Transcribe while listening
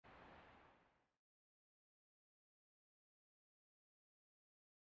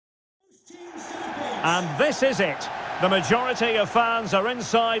And this is it. The majority of fans are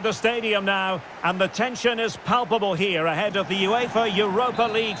inside the stadium now, and the tension is palpable here ahead of the UEFA Europa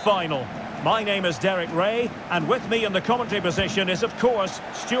League final. My name is Derek Ray, and with me in the commentary position is, of course,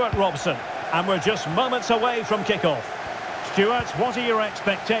 Stuart Robson. And we're just moments away from kickoff. Stuart, what are your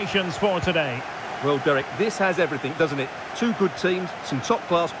expectations for today? Well, Derek, this has everything, doesn't it? Two good teams, some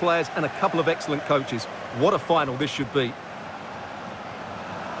top-class players, and a couple of excellent coaches. What a final this should be.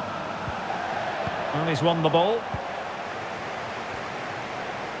 Well, he's won the ball.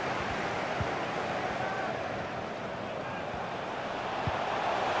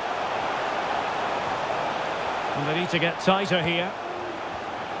 And they need to get tighter here.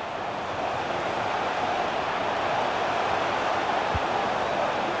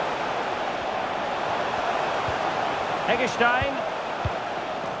 Eggestein.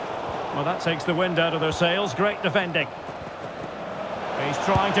 Well, that takes the wind out of their sails. Great defending. He's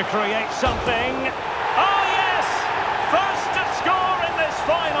trying to create something. Oh, yes! First to score in this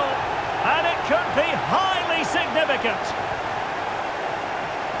final. And it could be highly significant.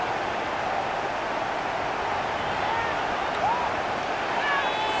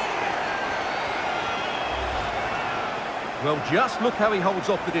 Well, just look how he holds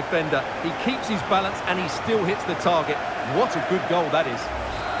off the defender. He keeps his balance and he still hits the target. What a good goal that is.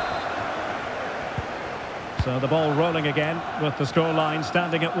 So the ball rolling again with the scoreline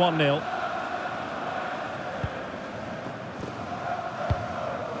standing at 1-0.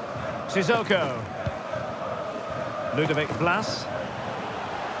 Sissoko. Ludovic Blas.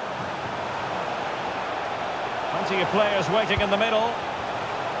 Plenty of players waiting in the middle.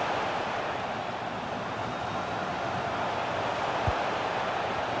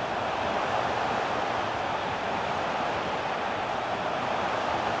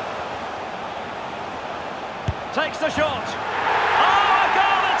 Takes the shot. Oh, a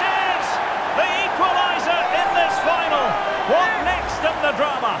goal it is! The equaliser in this final. What next in the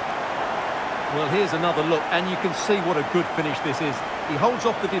drama? Well, here's another look, and you can see what a good finish this is. He holds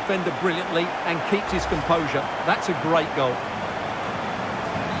off the defender brilliantly and keeps his composure. That's a great goal.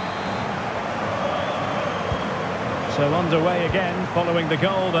 So underway again, following the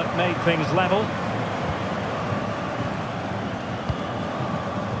goal that made things level.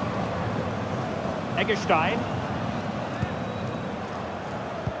 Eggestein.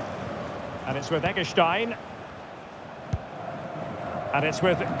 And it's with Eggestein. And it's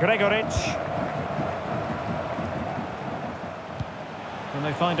with Gregoritsch. And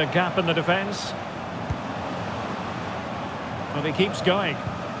they find a gap in the defence. Well, he keeps going.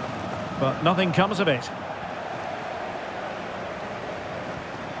 But nothing comes of it.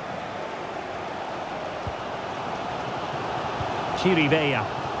 Chirivella.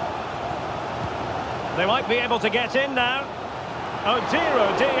 They might be able to get in now. Oh dear,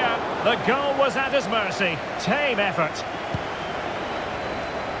 the goal was at his mercy. Tame effort.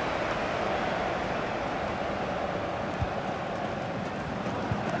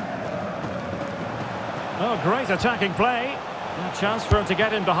 Oh, great attacking play. A chance for him to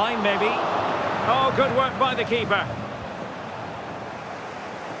get in behind, maybe. Oh, good work by the keeper.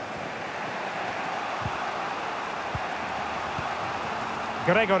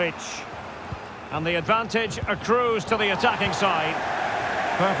 Gregoritsch. And the advantage accrues to the attacking side.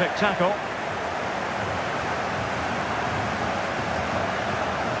 Perfect tackle.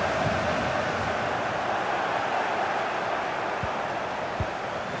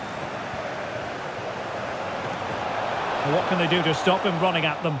 What can they do to stop him running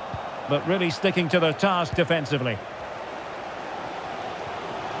at them? But really sticking to their task defensively.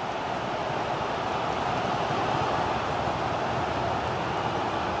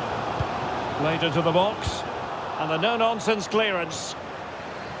 Played into the box. And the no-nonsense clearance.